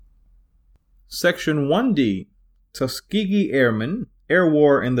Section 1D, Tuskegee Airmen, Air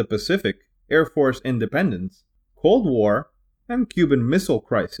War in the Pacific, Air Force Independence, Cold War, and Cuban Missile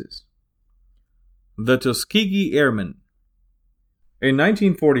Crisis. The Tuskegee Airmen. In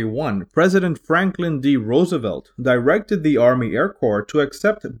 1941, President Franklin D. Roosevelt directed the Army Air Corps to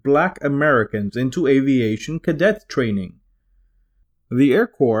accept Black Americans into aviation cadet training. The Air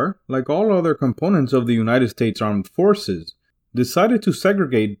Corps, like all other components of the United States Armed Forces, decided to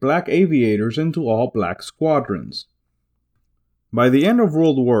segregate black aviators into all-black squadrons. By the end of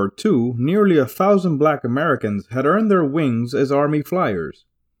World War II, nearly 1,000 black Americans had earned their wings as Army flyers.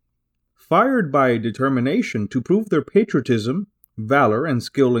 Fired by a determination to prove their patriotism, valor, and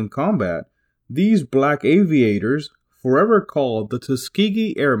skill in combat, these black aviators, forever called the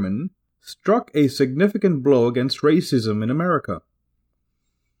Tuskegee Airmen, struck a significant blow against racism in America.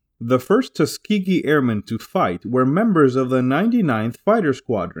 The first Tuskegee Airmen to fight were members of the 99th Fighter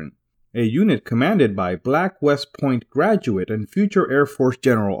Squadron, a unit commanded by Black West Point graduate and future Air Force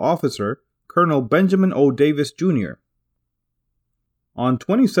General Officer Colonel Benjamin O. Davis, Jr. On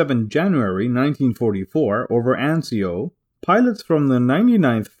 27 January 1944, over Anzio, pilots from the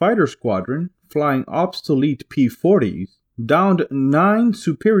 99th Fighter Squadron, flying obsolete P-40s, downed 9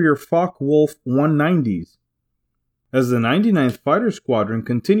 superior Focke-Wulf 190s. As the 99th Fighter Squadron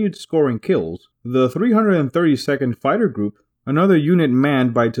continued scoring kills, the 332nd Fighter Group, another unit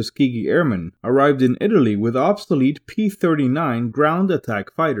manned by Tuskegee Airmen, arrived in Italy with obsolete P-39 ground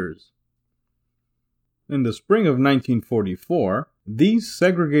attack fighters. In the spring of 1944, these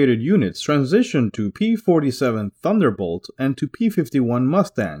segregated units transitioned to P-47 Thunderbolt and to P-51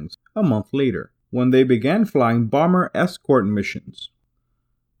 Mustangs a month later, when they began flying bomber escort missions.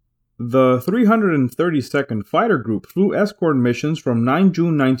 The 332nd Fighter Group flew escort missions from 9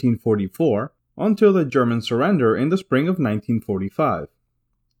 June 1944 until the German surrender in the spring of 1945.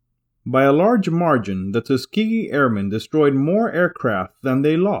 By a large margin, the Tuskegee Airmen destroyed more aircraft than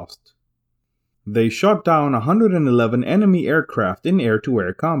they lost. They shot down 111 enemy aircraft in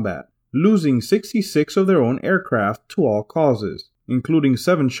air-to-air combat, losing 66 of their own aircraft to all causes, including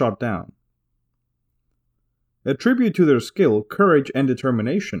 7 shot down. A tribute to their skill, courage, and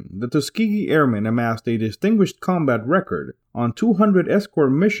determination, the Tuskegee Airmen amassed a distinguished combat record on 200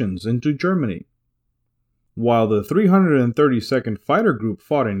 escort missions into Germany. While the 332nd Fighter Group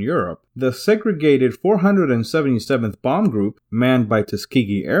fought in Europe, the segregated 477th Bomb Group, manned by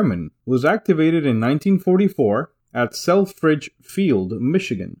Tuskegee Airmen, was activated in 1944 at Selfridge Field,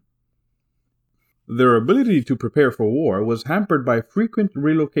 Michigan. Their ability to prepare for war was hampered by frequent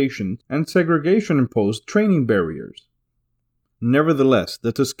relocation and segregation-imposed training barriers. Nevertheless,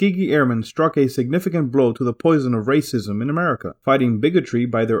 the Tuskegee Airmen struck a significant blow to the poison of racism in America, fighting bigotry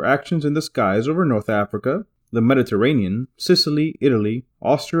by their actions in the skies over North Africa, the Mediterranean, Sicily, Italy,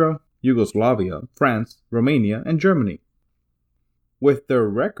 Austria, Yugoslavia, France, Romania, and Germany. With their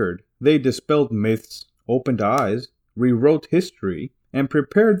record, they dispelled myths, opened eyes, rewrote history, and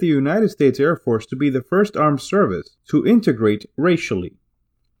prepared the United States Air Force to be the first armed service to integrate racially.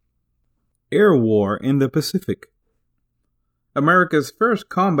 Air War in the Pacific. America's first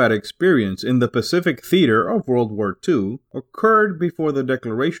combat experience in the Pacific theater of World War II occurred before the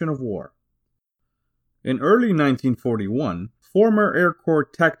declaration of war. In early 1941, former Air Corps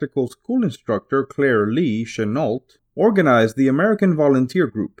Tactical School instructor Claire Lee Chenault organized the American Volunteer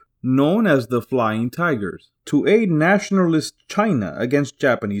Group, known as the Flying Tigers, to aid nationalist China against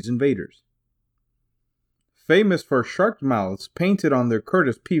Japanese invaders. Famous for shark mouths painted on their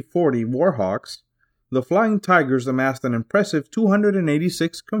Curtiss P-40 Warhawks, the Flying Tigers amassed an impressive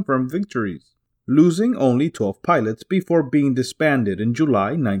 286 confirmed victories, losing only 12 pilots before being disbanded in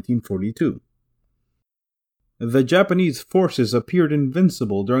July 1942. The Japanese forces appeared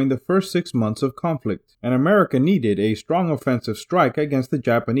invincible during the first 6 months of conflict, and America needed a strong offensive strike against the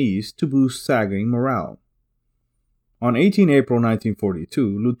Japanese to boost sagging morale. On 18 April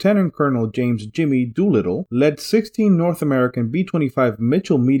 1942, Lieutenant Colonel James Jimmy Doolittle led 16 North American B-25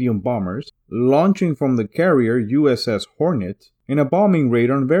 Mitchell medium bombers, launching from the carrier USS Hornet, in a bombing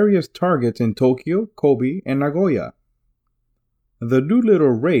raid on various targets in Tokyo, Kobe, and Nagoya. The Doolittle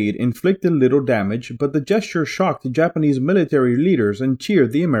raid inflicted little damage, but the gesture shocked Japanese military leaders and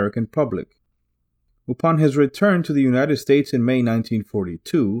cheered the American public. Upon his return to the United States in May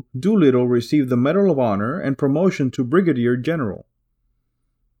 1942, Doolittle received the Medal of Honor and promotion to Brigadier General.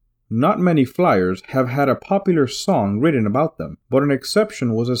 Not many flyers have had a popular song written about them, but an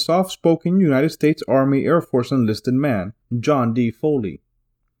exception was a soft-spoken United States Army Air Force enlisted man, John D. Foley.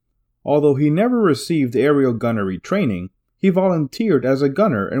 Although he never received aerial gunnery training, he volunteered as a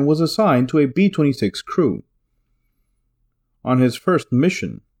gunner and was assigned to a B-26 crew. On his first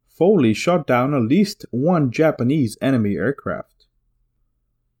mission, Foley shot down at least one Japanese enemy aircraft.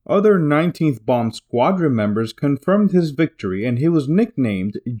 Other 19th Bomb Squadron members confirmed his victory, and he was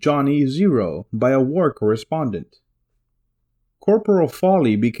nicknamed Johnny Zero by a war correspondent. Corporal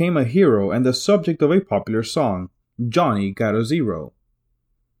Foley became a hero and the subject of a popular song, Johnny Got a Zero.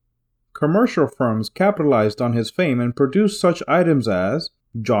 Commercial firms capitalized on his fame and produced such items as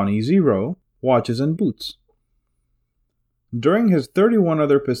Johnny Zero, watches and boots. During his 31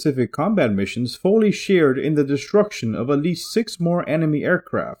 other Pacific combat missions, Foley shared in the destruction of at least 6 more enemy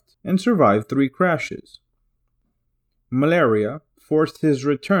aircraft and survived 3 crashes. Malaria forced his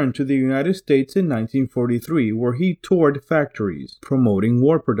return to the United States in 1943, where he toured factories promoting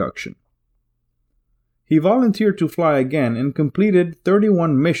war production. He volunteered to fly again and completed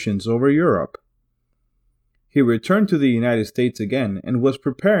 31 missions over Europe. He returned to the United States again and was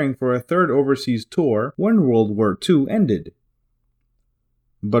preparing for a 3rd overseas tour when World War II ended.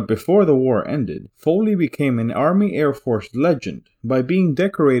 But before the war ended, Foley became an Army Air Force legend by being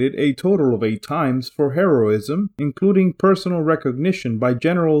decorated a total of 8 times for heroism, including personal recognition by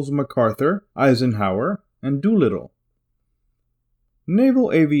Generals MacArthur, Eisenhower, and Doolittle.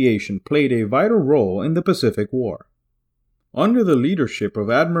 Naval aviation played a vital role in the Pacific War. Under the leadership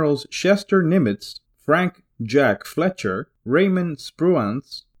of Admirals Chester Nimitz, Frank Jack Fletcher, Raymond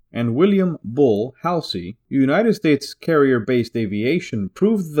Spruance, and William Bull Halsey, United States carrier-based aviation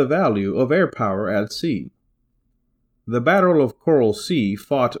proved the value of air power at sea. The Battle of Coral Sea,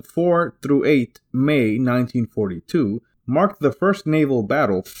 fought 4–8 May 1942, marked the first naval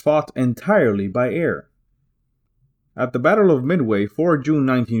battle fought entirely by air. At the Battle of Midway, 4 June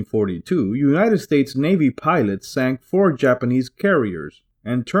 1942, United States Navy pilots sank 4 Japanese carriers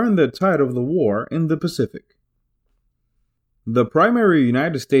and turned the tide of the war in the Pacific. The primary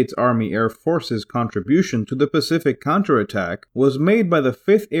United States Army Air Force's contribution to the Pacific counterattack was made by the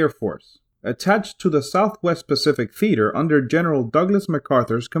 5th Air Force, attached to the Southwest Pacific Theater under General Douglas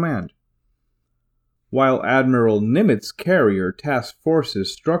MacArthur's command. While Admiral Nimitz's carrier task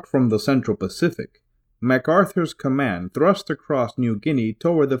forces struck from the Central Pacific, MacArthur's command thrust across New Guinea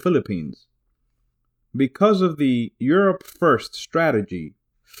toward the Philippines. Because of the Europe First strategy,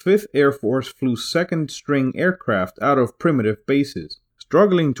 5th Air Force flew second-string aircraft out of primitive bases,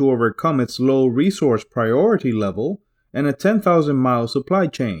 struggling to overcome its low resource priority level and a 10,000-mile supply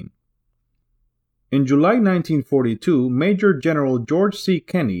chain. In July 1942, Major General George C.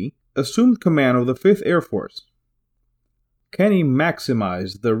 Kenney assumed command of the 5th Air Force. Kenney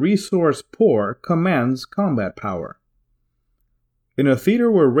maximized the resource-poor command's combat power. In a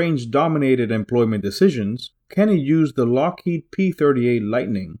theater where range dominated employment decisions, Kenney used the Lockheed P-38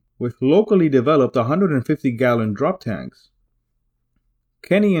 Lightning with locally developed 150-gallon drop tanks.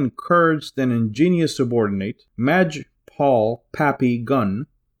 Kenney encouraged an ingenious subordinate, Madge Paul Pappy Gunn,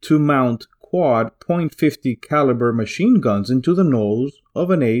 to mount quad .50 caliber machine guns into the nose of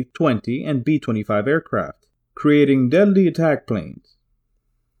an A-20 and B-25 aircraft, creating deadly attack planes.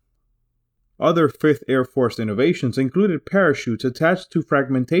 Other 5th Air Force innovations included parachutes attached to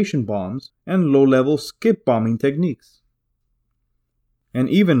fragmentation bombs and low-level skip bombing techniques. An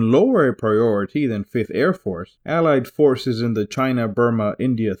even lower priority than 5th Air Force, Allied forces in the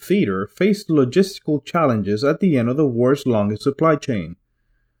China-Burma-India theater faced logistical challenges at the end of the war's longest supply chain.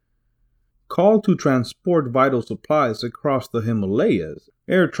 Called to transport vital supplies across the Himalayas,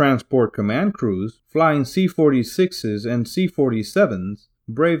 Air Transport Command crews, flying C-46s and C-47s,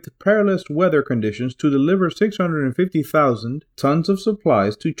 braved perilous weather conditions to deliver 650,000 tons of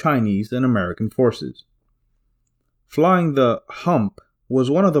supplies to Chinese and American forces. Flying the Hump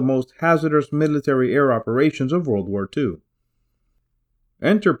was one of the most hazardous military air operations of World War II.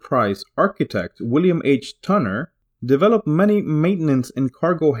 Enterprise architect William H. Tunner developed many maintenance and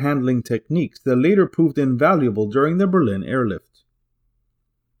cargo handling techniques that later proved invaluable during the Berlin airlift.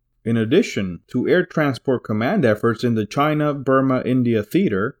 In addition to Air Transport Command efforts in the China-Burma-India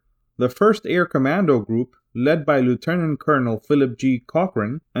theater, the 1st Air Commando Group, led by Lieutenant Colonel Philip G.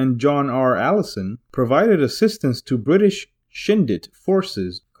 Cochran and John R. Allison, provided assistance to British Shindit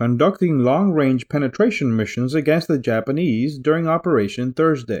forces conducting long-range penetration missions against the Japanese during Operation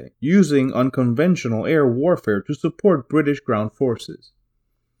Thursday, using unconventional air warfare to support British ground forces.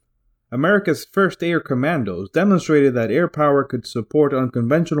 America's 1st Air Commandos demonstrated that air power could support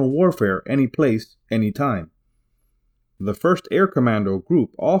unconventional warfare any place, any time. The 1st Air Commando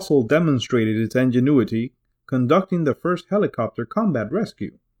Group also demonstrated its ingenuity conducting the first helicopter combat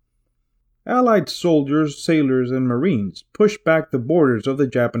rescue. Allied soldiers, sailors, and Marines pushed back the borders of the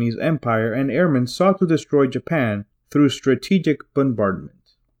Japanese Empire, and airmen sought to destroy Japan through strategic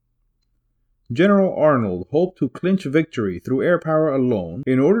bombardment. General Arnold hoped to clinch victory through air power alone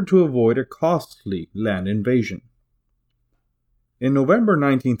in order to avoid a costly land invasion. In November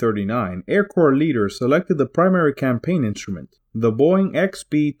 1939, Air Corps leaders selected the primary campaign instrument, the Boeing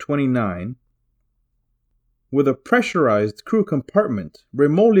XB-29, with a pressurized crew compartment,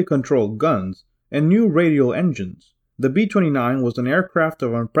 remotely controlled guns, and new radial engines. The B-29 was an aircraft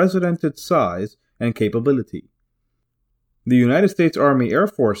of unprecedented size and capability. The United States Army Air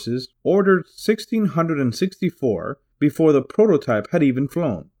Forces ordered 1,664 before the prototype had even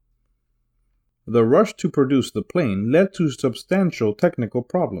flown. The rush to produce the plane led to substantial technical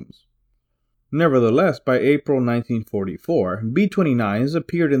problems. Nevertheless, by April 1944, B-29s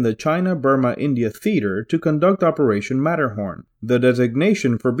appeared in the China-Burma-India theater to conduct Operation Matterhorn, the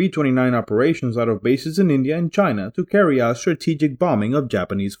designation for B-29 operations out of bases in India and China to carry out strategic bombing of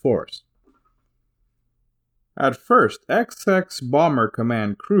Japanese force. At first, XX Bomber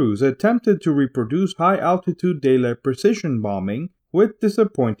Command crews attempted to reproduce high-altitude daylight precision bombing with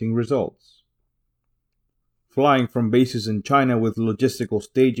disappointing results. Flying from bases in China with logistical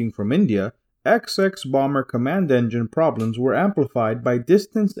staging from India, XX Bomber command engine problems were amplified by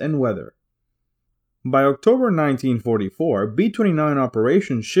distance and weather. By October 1944, B-29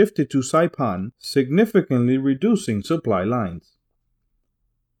 operations shifted to Saipan, significantly reducing supply lines.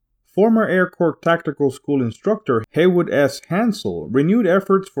 Former Air Corps Tactical School instructor Haywood S. Hansel renewed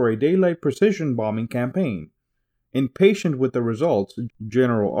efforts for a daylight precision bombing campaign. Impatient with the results,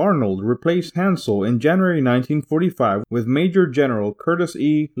 General Arnold replaced Hansel in January 1945 with Major General Curtis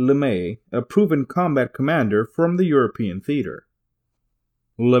E. LeMay, a proven combat commander from the European theater.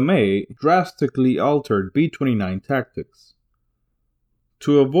 LeMay drastically altered B-29 tactics.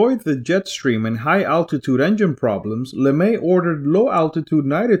 To avoid the jet stream and high-altitude engine problems, LeMay ordered low-altitude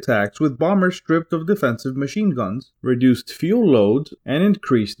night attacks with bombers stripped of defensive machine guns, reduced fuel loads, and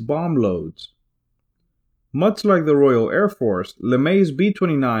increased bomb loads. Much like the Royal Air Force, LeMay's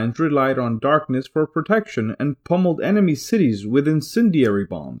B-29s relied on darkness for protection and pummeled enemy cities with incendiary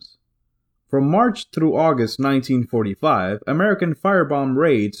bombs. From March through August 1945, American firebomb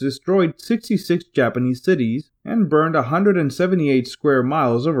raids destroyed 66 Japanese cities and burned 178 square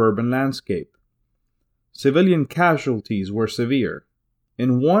miles of urban landscape. Civilian casualties were severe.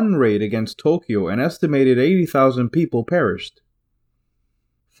 In one raid against Tokyo, an estimated 80,000 people perished.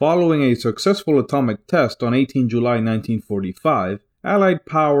 Following a successful atomic test on 18 July 1945, Allied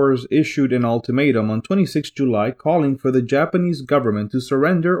powers issued an ultimatum on 26 July calling for the Japanese government to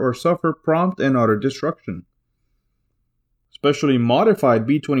surrender or suffer prompt and utter destruction. Specially modified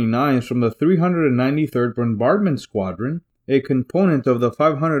B-29s from the 393rd Bombardment Squadron, a component of the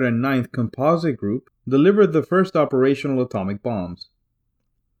 509th Composite Group, delivered the first operational atomic bombs.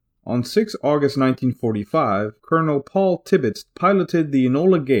 On 6 August 1945, Colonel Paul Tibbets piloted the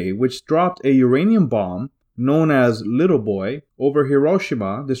Enola Gay, which dropped a uranium bomb, known as Little Boy, over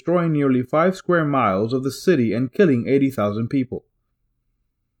Hiroshima, destroying nearly 5 square miles of the city and killing 80,000 people.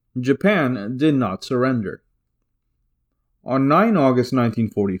 Japan did not surrender. On 9 August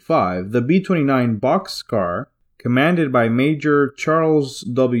 1945, the B-29 Boxcar, commanded by Major Charles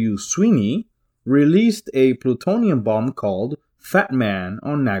W. Sweeney, released a plutonium bomb called Fat Man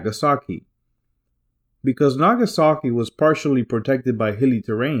on Nagasaki. Because Nagasaki was partially protected by hilly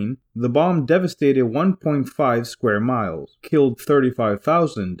terrain, the bomb devastated 1.5 square miles, killed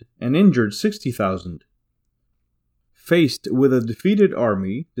 35,000, and injured 60,000. Faced with a defeated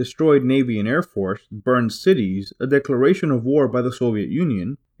army, destroyed navy and air force, burned cities, a declaration of war by the Soviet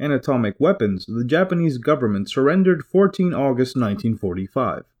Union, and atomic weapons, the Japanese government surrendered 14 August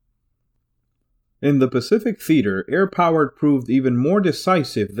 1945. In the Pacific theater, air power proved even more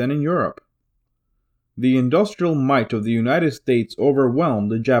decisive than in Europe. The industrial might of the United States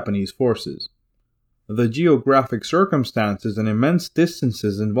overwhelmed the Japanese forces. The geographic circumstances and immense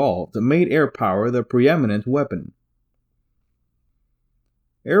distances involved made air power the preeminent weapon.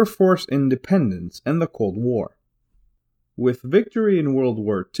 Air Force independence and the Cold War. With victory in World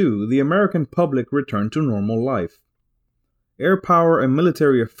War II, the American public returned to normal life. Air power and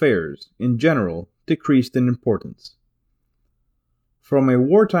military affairs, in general, decreased in importance. From a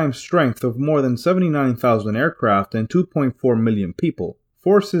wartime strength of more than 79,000 aircraft and 2.4 million people,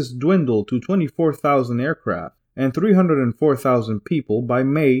 forces dwindled to 24,000 aircraft and 304,000 people by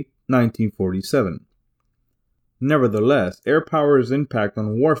May 1947. Nevertheless, air power's impact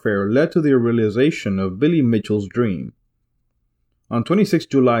on warfare led to the realization of Billy Mitchell's dream. On 26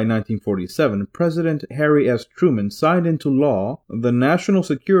 July 1947, President Harry S. Truman signed into law the National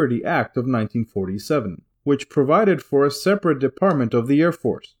Security Act of 1947, which provided for a separate department of the Air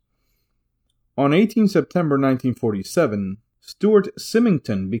Force. On 18 September 1947, Stuart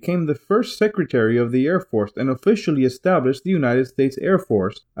Symington became the first Secretary of the Air Force and officially established the United States Air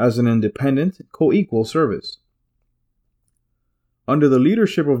Force as an independent, co-equal service. Under the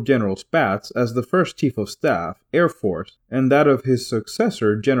leadership of General Spaatz as the first Chief of Staff, Air Force, and that of his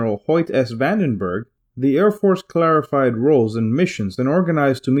successor, General Hoyt S. Vandenberg, the Air Force clarified roles and missions and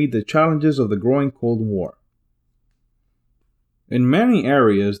organized to meet the challenges of the growing Cold War. In many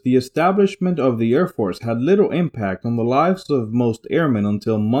areas, the establishment of the Air Force had little impact on the lives of most airmen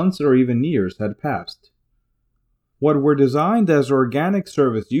until months or even years had passed. What were designed as organic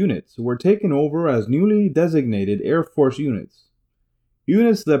service units were taken over as newly designated Air Force units.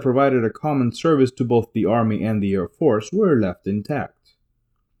 Units that provided a common service to both the Army and the Air Force were left intact.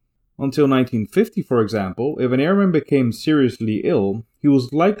 Until 1950, for example, if an airman became seriously ill, he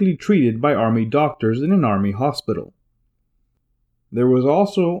was likely treated by Army doctors in an Army hospital. There was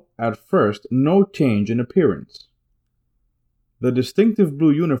also, at first, no change in appearance. The distinctive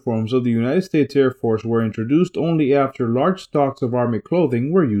blue uniforms of the United States Air Force were introduced only after large stocks of Army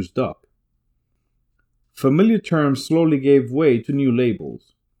clothing were used up. Familiar terms slowly gave way to new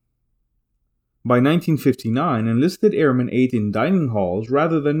labels. By 1959, enlisted airmen ate in dining halls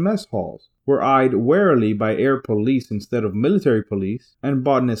rather than mess halls, were eyed warily by air police instead of military police, and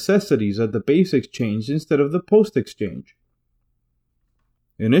bought necessities at the base exchange instead of the post exchange.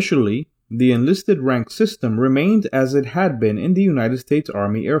 Initially, the enlisted rank system remained as it had been in the United States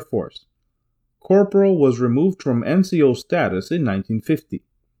Army Air Force. Corporal was removed from NCO status in 1950.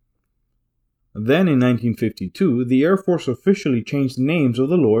 Then in 1952, the Air Force officially changed the names of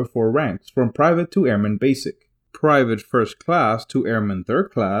the lower four ranks from Private to Airman Basic, Private First Class to Airman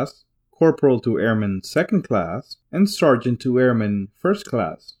Third Class, Corporal to Airman Second Class, and Sergeant to Airman First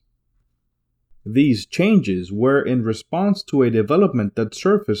Class. These changes were in response to a development that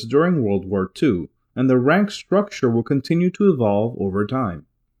surfaced during World War II, and the rank structure will continue to evolve over time.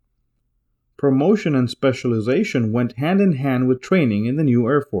 Promotion and specialization went hand in hand with training in the new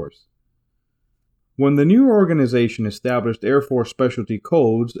Air Force. When the new organization established Air Force specialty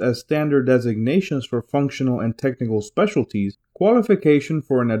codes as standard designations for functional and technical specialties, qualification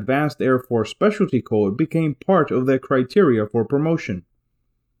for an advanced Air Force specialty code became part of the criteria for promotion.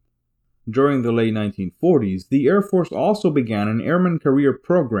 During the late 1940s, the Air Force also began an Airman Career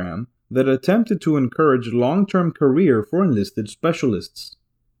Program that attempted to encourage long-term career for enlisted specialists.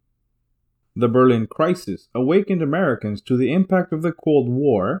 The Berlin Crisis awakened Americans to the impact of the Cold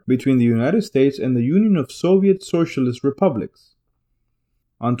War between the United States and the Union of Soviet Socialist Republics.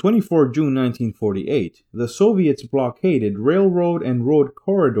 On 24 June 1948, the Soviets blockaded railroad and road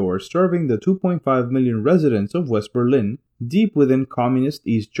corridors serving the 2.5 million residents of West Berlin, deep within communist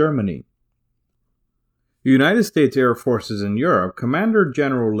East Germany. United States Air Forces in Europe Commander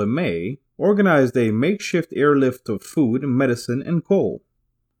General LeMay organized a makeshift airlift of food, medicine, and coal.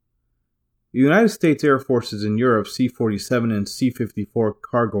 United States Air Forces in Europe C-47 and C-54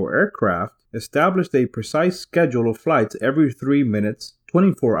 cargo aircraft established a precise schedule of flights every 3 minutes,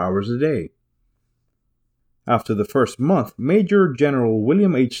 24 hours a day. After the first month, Major General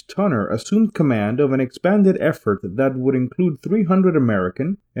William H. Tunner assumed command of an expanded effort that would include 300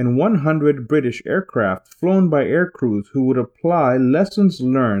 American and 100 British aircraft flown by air crews who would apply lessons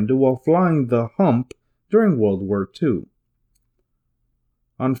learned while flying the Hump during World War II.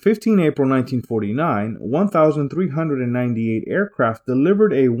 On 15 April 1949, 1,398 aircraft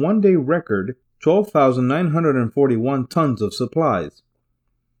delivered a one-day record 12,941 tons of supplies.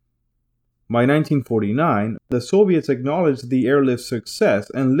 By 1949, the Soviets acknowledged the airlift's success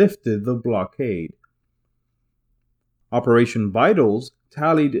and lifted the blockade. Operation Vitals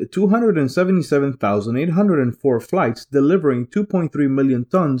tallied 277,804 flights delivering 2.3 million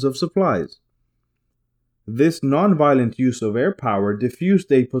tons of supplies. This nonviolent use of air power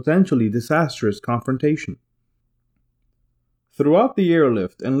diffused a potentially disastrous confrontation. Throughout the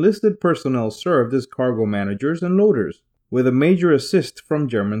airlift, enlisted personnel served as cargo managers and loaders, with a major assist from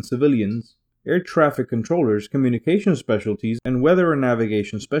German civilians, air traffic controllers, communication specialties, and weather and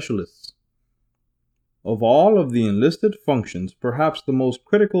navigation specialists. Of all of the enlisted functions, perhaps the most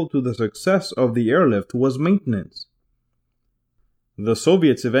critical to the success of the airlift was maintenance. The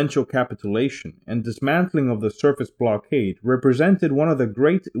Soviets' eventual capitulation and dismantling of the surface blockade represented one of the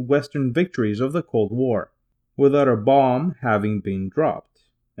great Western victories of the Cold War, without a bomb having been dropped,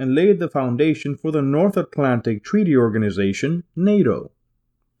 and laid the foundation for the North Atlantic Treaty Organization, NATO.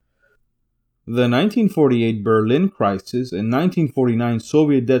 The 1948 Berlin Crisis and 1949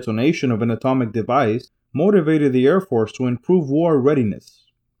 Soviet detonation of an atomic device motivated the Air Force to improve war readiness.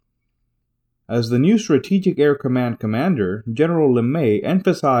 As the new Strategic Air Command commander, General LeMay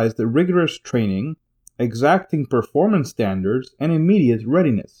emphasized rigorous training, exacting performance standards, and immediate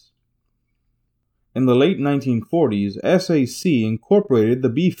readiness. In the late 1940s, SAC incorporated the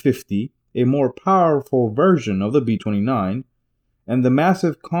B-50, a more powerful version of the B-29, and the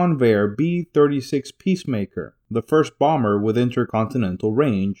massive Convair B-36 Peacemaker, the first bomber with intercontinental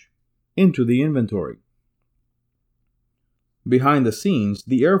range, into the inventory. Behind the scenes,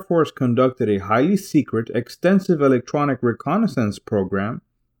 the Air Force conducted a highly secret, extensive electronic reconnaissance program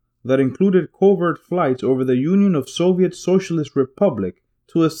that included covert flights over the Union of Soviet Socialist Republic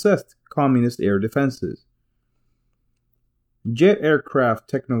to assess communist air defenses. Jet aircraft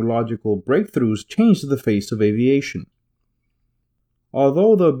technological breakthroughs changed the face of aviation.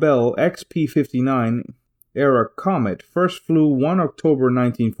 Although the Bell XP-59 era Comet first flew 1 October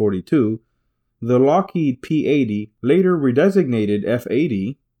 1942, the Lockheed P-80, later redesignated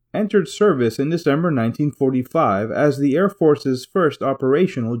F-80, entered service in December 1945 as the Air Force's first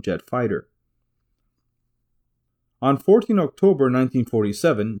operational jet fighter. On 14 October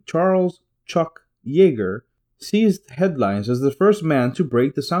 1947, Charles "Chuck" Yeager seized headlines as the first man to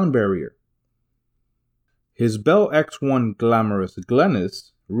break the sound barrier. His Bell X-1 Glamorous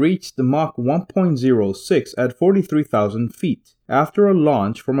Glennis reached Mach 1.06 at 43,000 feet after a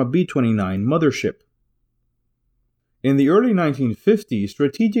launch from a B-29 mothership. In the early 1950s,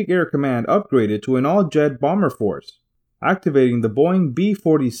 Strategic Air Command upgraded to an all-jet bomber force, activating the Boeing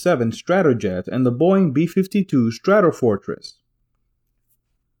B-47 Stratojet and the Boeing B-52 Stratofortress.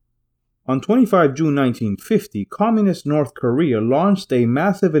 On 25 June 1950, Communist North Korea launched a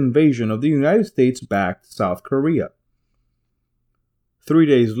massive invasion of the United States-backed South Korea. 3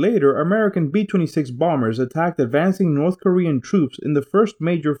 days later, American B-26 bombers attacked advancing North Korean troops in the first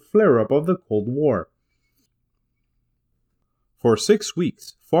major flare-up of the Cold War. For 6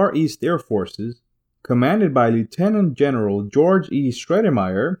 weeks, Far East Air Forces, commanded by Lieutenant General George E.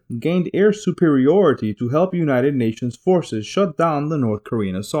 Stredemeyer, gained air superiority to help United Nations forces shut down the North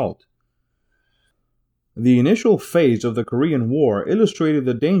Korean assault. The initial phase of the Korean War illustrated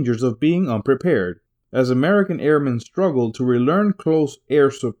the dangers of being unprepared, as American airmen struggled to relearn close air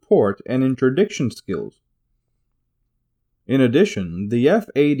support and interdiction skills. In addition, the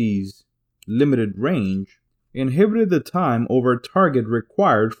F-80's limited range inhibited the time over target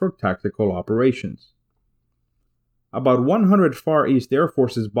required for tactical operations. About 100 Far East Air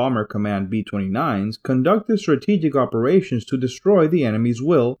Force's Bomber Command B-29s conducted strategic operations to destroy the enemy's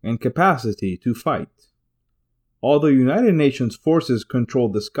will and capacity to fight. Although United Nations forces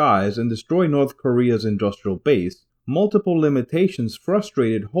controlled the skies and destroyed North Korea's industrial base, multiple limitations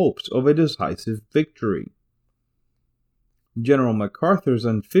frustrated hopes of a decisive victory. General MacArthur's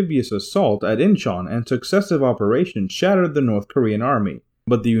amphibious assault at Incheon and successive operations shattered the North Korean army,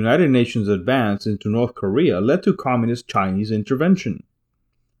 but the United Nations advance into North Korea led to Communist Chinese intervention.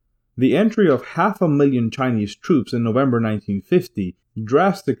 The entry of 500,000 Chinese troops in November 1950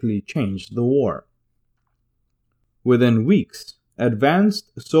 drastically changed the war. Within weeks,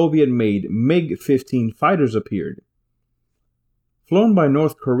 advanced Soviet-made MiG-15 fighters appeared. Flown by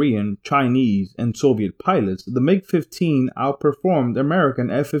North Korean, Chinese, and Soviet pilots, the MiG-15 outperformed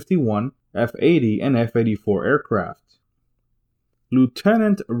American F-51, F-80, and F-84 aircraft.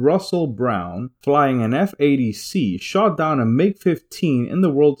 Lieutenant Russell Brown, flying an F-80C, shot down a MiG-15 in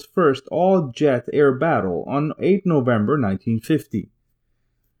the world's first all-jet air battle on 8 November 1950.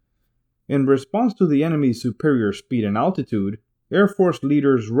 In response to the enemy's superior speed and altitude, Air Force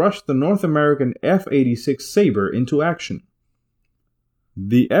leaders rushed the North American F-86 Sabre into action.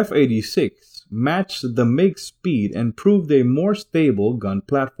 The F-86 matched the MiG's speed and proved a more stable gun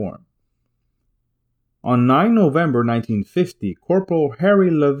platform. On 9 November 1950, Corporal Harry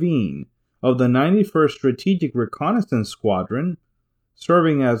Levine of the 91st Strategic Reconnaissance Squadron,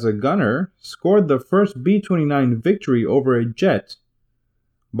 serving as a gunner, scored the first B-29 victory over a jet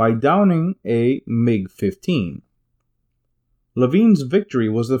by downing a MiG-15. Levine's victory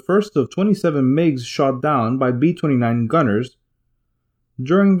was the first of 27 MiGs shot down by B-29 gunners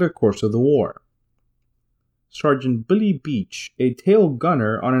during the course of the war. Sergeant Billy Beach, a tail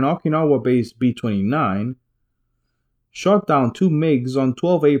gunner on an Okinawa-based B-29, shot down 2 MiGs on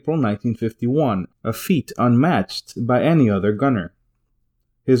 12 April 1951, a feat unmatched by any other gunner.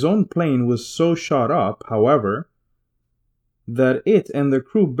 His own plane was so shot up, however, that it and the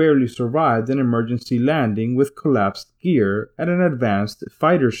crew barely survived an emergency landing with collapsed gear at an advanced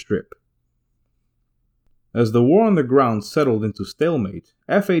fighter strip. As the war on the ground settled into stalemate,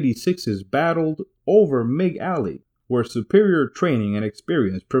 F-86s battled over MiG Alley, where superior training and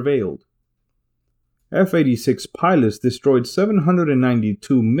experience prevailed. F-86 pilots destroyed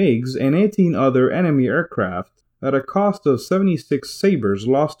 792 MiGs and 18 other enemy aircraft at a cost of 76 Sabres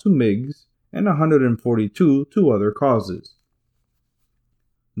lost to MiGs and 142 to other causes.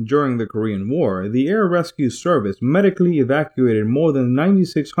 During the Korean War, the Air Rescue Service medically evacuated more than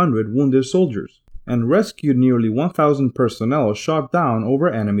 9,600 wounded soldiers and rescued nearly 1,000 personnel shot down over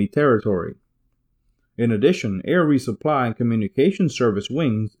enemy territory. In addition, Air Resupply and Communication Service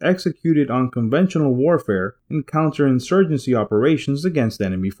wings executed unconventional warfare and counterinsurgency operations against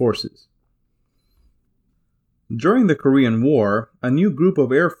enemy forces. During the Korean War, a new group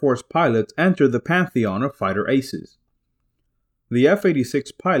of Air Force pilots entered the pantheon of fighter aces. The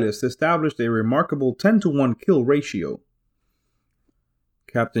F-86 pilots established a remarkable 10-to-1 kill ratio.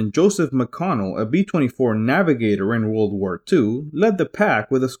 Captain Joseph McConnell, a B-24 navigator in World War II, led the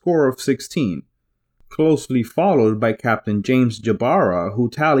pack with a score of 16, closely followed by Captain James Jabara, who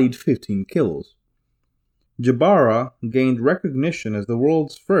tallied 15 kills. Jabara gained recognition as the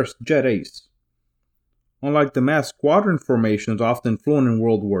world's first jet ace. Unlike the mass squadron formations often flown in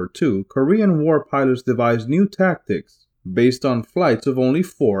World War II, Korean War pilots devised new tactics based on flights of only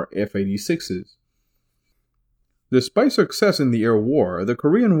 4 F-86s. Despite success in the air war, the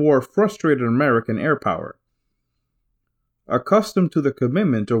Korean War frustrated American air power. Accustomed to the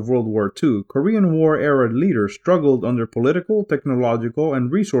commitment of World War II, Korean War-era leaders struggled under political, technological,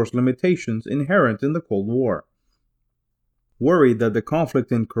 and resource limitations inherent in the Cold War. Worried that the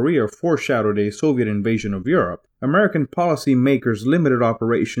conflict in Korea foreshadowed a Soviet invasion of Europe, American policy makers limited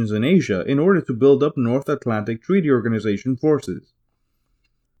operations in Asia in order to build up North Atlantic Treaty Organization forces.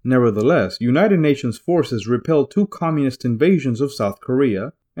 Nevertheless, United Nations forces repelled 2 communist invasions of South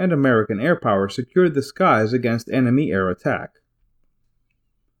Korea, and American air power secured the skies against enemy air attack.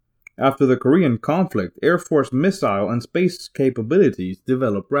 After the Korean conflict, Air Force missile and space capabilities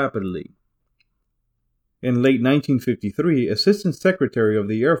developed rapidly. In late 1953, Assistant Secretary of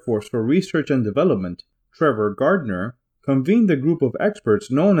the Air Force for Research and Development, Trevor Gardner, convened a group of experts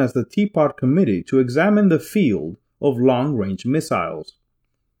known as the Teapot Committee to examine the field of long-range missiles.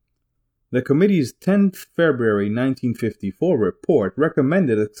 The committee's 10 February 1954 report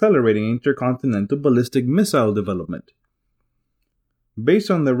recommended accelerating intercontinental ballistic missile development. Based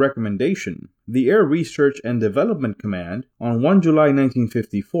on the recommendation, the Air Research and Development Command, on 1 July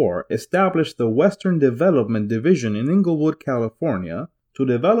 1954, established the Western Development Division in Inglewood, California, to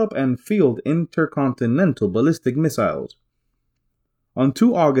develop and field intercontinental ballistic missiles. On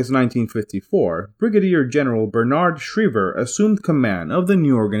 2 August 1954, Brigadier General Bernard Schriever assumed command of the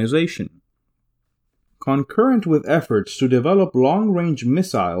new organization. Concurrent with efforts to develop long-range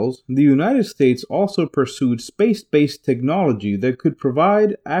missiles, the United States also pursued space-based technology that could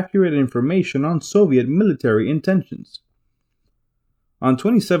provide accurate information on Soviet military intentions. On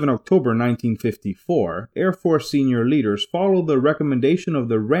 27 October 1954, Air Force senior leaders followed the recommendation of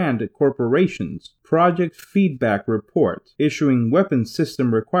the RAND Corporation's Project Feedback Report, issuing Weapons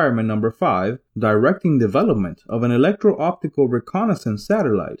System Requirement No. 5, directing development of an electro-optical reconnaissance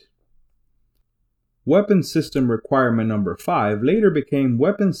satellite. Weapons System Requirement No. 5 later became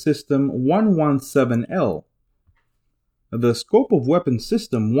Weapons System 117L. The scope of Weapons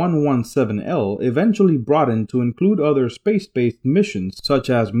System 117L eventually broadened to include other space-based missions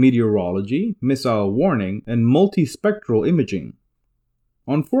such as meteorology, missile warning, and multispectral imaging.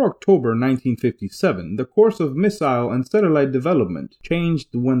 On 4 October 1957, the course of missile and satellite development changed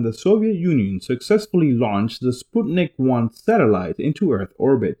when the Soviet Union successfully launched the Sputnik 1 satellite into Earth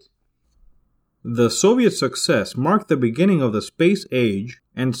orbit. The Soviet success marked the beginning of the space age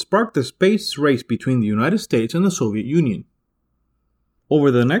and sparked the space race between the United States and the Soviet Union. Over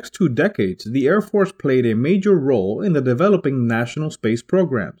the next 2 decades, the Air Force played a major role in the developing national space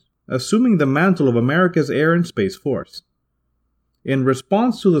programs, assuming the mantle of America's Air and Space Force. In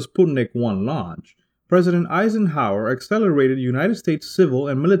response to the Sputnik 1 launch, President Eisenhower accelerated United States civil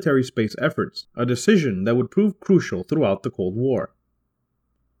and military space efforts, a decision that would prove crucial throughout the Cold War.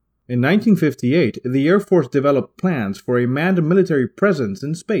 In 1958, the Air Force developed plans for a manned military presence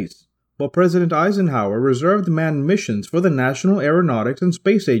in space, while President Eisenhower reserved manned missions for the National Aeronautics and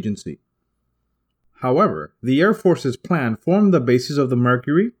Space Agency. However, the Air Force's plan formed the basis of the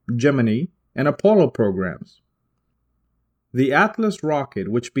Mercury, Gemini, and Apollo programs. The Atlas rocket,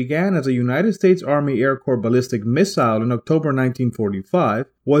 which began as a United States Army Air Corps ballistic missile in October 1945,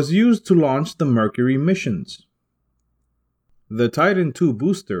 was used to launch the Mercury missions. The Titan II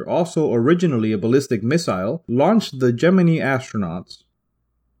booster, also originally a ballistic missile, launched the Gemini astronauts.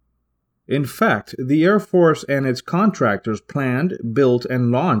 In fact, the Air Force and its contractors planned, built,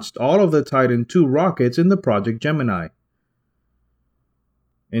 and launched all of the Titan II rockets in the Project Gemini.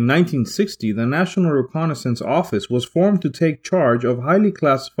 In 1960, the National Reconnaissance Office was formed to take charge of highly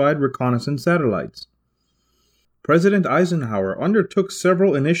classified reconnaissance satellites. President Eisenhower undertook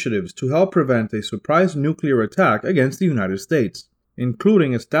several initiatives to help prevent a surprise nuclear attack against the United States,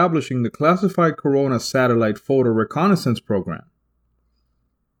 including establishing the classified Corona satellite photo reconnaissance program.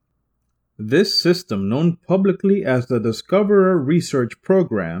 This system, known publicly as the Discoverer Research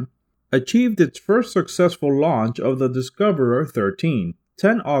Program, achieved its first successful launch of the Discoverer 13,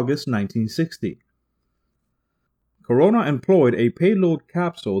 10 August 1960. Corona employed a payload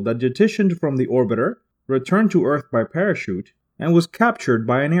capsule that jettisoned from the orbiter, returned to Earth by parachute, and was captured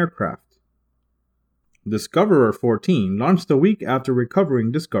by an aircraft. Discoverer 14 launched a week after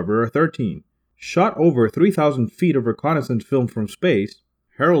recovering Discoverer 13, shot over 3,000 feet of reconnaissance film from space,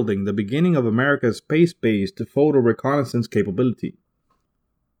 heralding the beginning of America's space-based photo reconnaissance capability.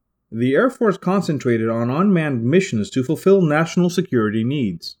 The Air Force concentrated on unmanned missions to fulfill national security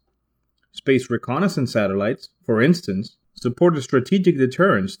needs. Space reconnaissance satellites, for instance, supported strategic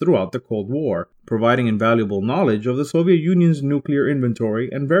deterrence throughout the Cold War, providing invaluable knowledge of the Soviet Union's nuclear inventory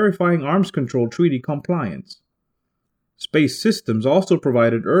and verifying arms control treaty compliance. Space systems also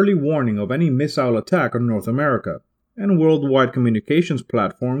provided early warning of any missile attack on North America, and worldwide communications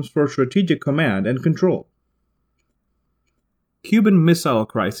platforms for strategic command and control. Cuban Missile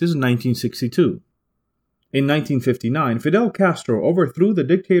Crisis 1962. In 1959, Fidel Castro overthrew the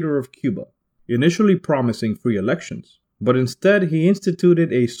dictator of Cuba, initially promising free elections, but instead he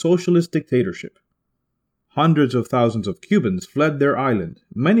instituted a socialist dictatorship. Hundreds of thousands of Cubans fled their island,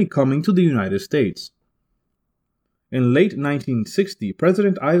 many coming to the United States. In late 1960,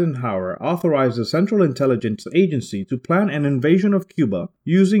 President Eisenhower authorized the Central Intelligence Agency to plan an invasion of Cuba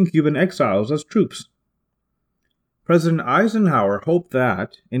using Cuban exiles as troops. President Eisenhower hoped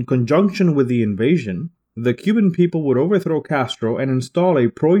that, in conjunction with the invasion, the Cuban people would overthrow Castro and install a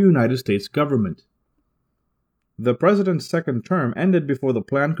pro-United States government. The president's second term ended before the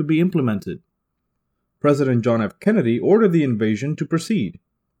plan could be implemented. President John F. Kennedy ordered the invasion to proceed.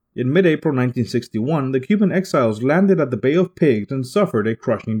 In mid-April 1961, the Cuban exiles landed at the Bay of Pigs and suffered a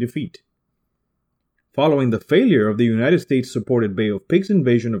crushing defeat. Following the failure of the United States-supported Bay of Pigs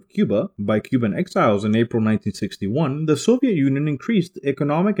invasion of Cuba by Cuban exiles in April 1961, the Soviet Union increased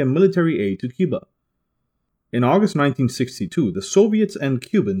economic and military aid to Cuba. In August 1962, the Soviets and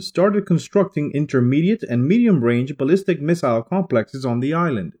Cubans started constructing intermediate and medium-range ballistic missile complexes on the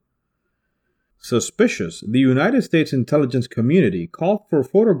island. Suspicious, the United States intelligence community called for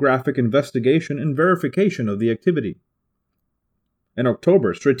photographic investigation and verification of the activity. In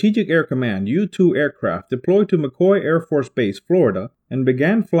October, Strategic Air Command U-2 aircraft deployed to McCoy Air Force Base, Florida, and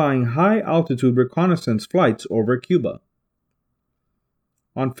began flying high-altitude reconnaissance flights over Cuba.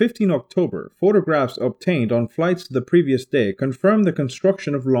 On 15 October, photographs obtained on flights the previous day confirmed the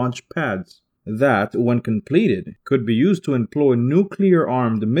construction of launch pads that, when completed, could be used to employ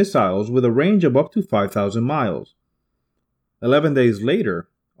nuclear-armed missiles with a range of up to 5,000 miles. 11 days later,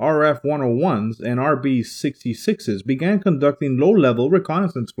 RF-101s and RB-66s began conducting low-level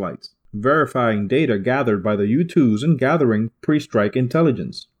reconnaissance flights, verifying data gathered by the U-2s and gathering pre-strike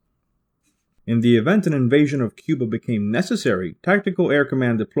intelligence. In the event an invasion of Cuba became necessary, Tactical Air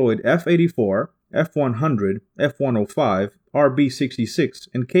Command deployed F-84, F-100, F-105, RB-66,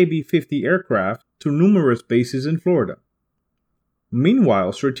 and KB-50 aircraft to numerous bases in Florida.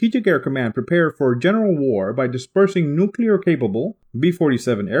 Meanwhile, Strategic Air Command prepared for general war by dispersing nuclear-capable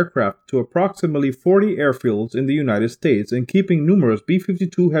B-47 aircraft to approximately 40 airfields in the United States and keeping numerous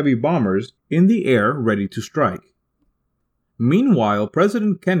B-52 heavy bombers in the air ready to strike. Meanwhile,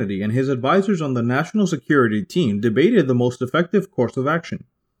 President Kennedy and his advisors on the National Security Team debated the most effective course of action.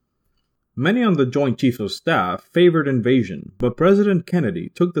 Many on the Joint Chiefs of Staff favored invasion, but President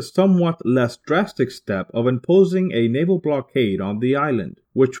Kennedy took the somewhat less drastic step of imposing a naval blockade on the island,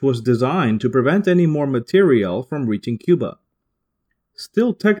 which was designed to prevent any more materiel from reaching Cuba.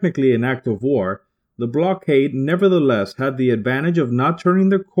 Still technically an act of war, the blockade nevertheless had the advantage of not turning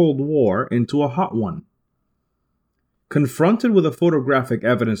the Cold War into a hot one. Confronted with the photographic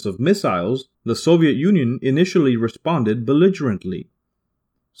evidence of missiles, the Soviet Union initially responded belligerently.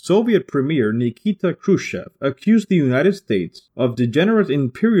 Soviet Premier Nikita Khrushchev accused the United States of degenerate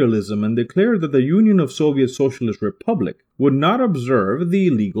imperialism and declared that the Union of Soviet Socialist Republic would not observe the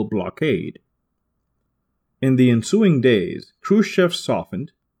illegal blockade. In the ensuing days, Khrushchev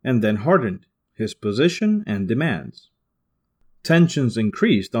softened and then hardened his position and demands. Tensions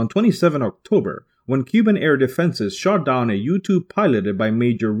increased on 27 October when Cuban air defenses shot down a U-2 piloted by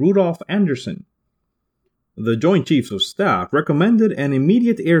Major Rudolph Anderson. The Joint Chiefs of Staff recommended an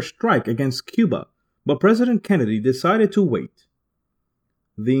immediate air strike against Cuba, but President Kennedy decided to wait.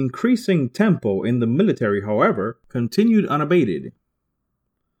 The increasing tempo in the military, however, continued unabated.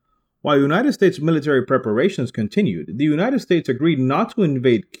 While United States military preparations continued, the United States agreed not to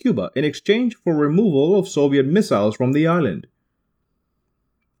invade Cuba in exchange for removal of Soviet missiles from the island.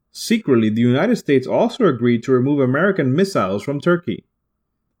 Secretly, the United States also agreed to remove American missiles from Turkey.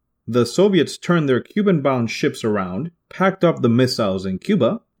 The Soviets turned their Cuban-bound ships around, packed up the missiles in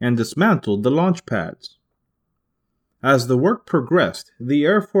Cuba, and dismantled the launch pads. As the work progressed, the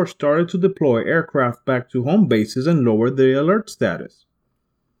Air Force started to deploy aircraft back to home bases and lowered the alert status.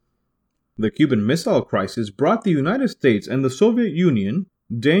 The Cuban Missile Crisis brought the United States and the Soviet Union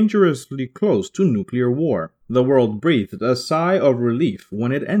dangerously close to nuclear war. The world breathed a sigh of relief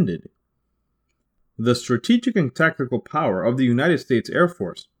when it ended. The strategic and tactical power of the United States Air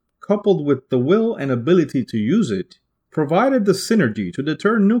Force, coupled with the will and ability to use it, provided the synergy to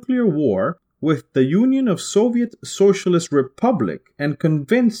deter nuclear war with the Union of Soviet Socialist Republic and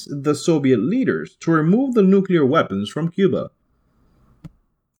convince the Soviet leaders to remove the nuclear weapons from Cuba.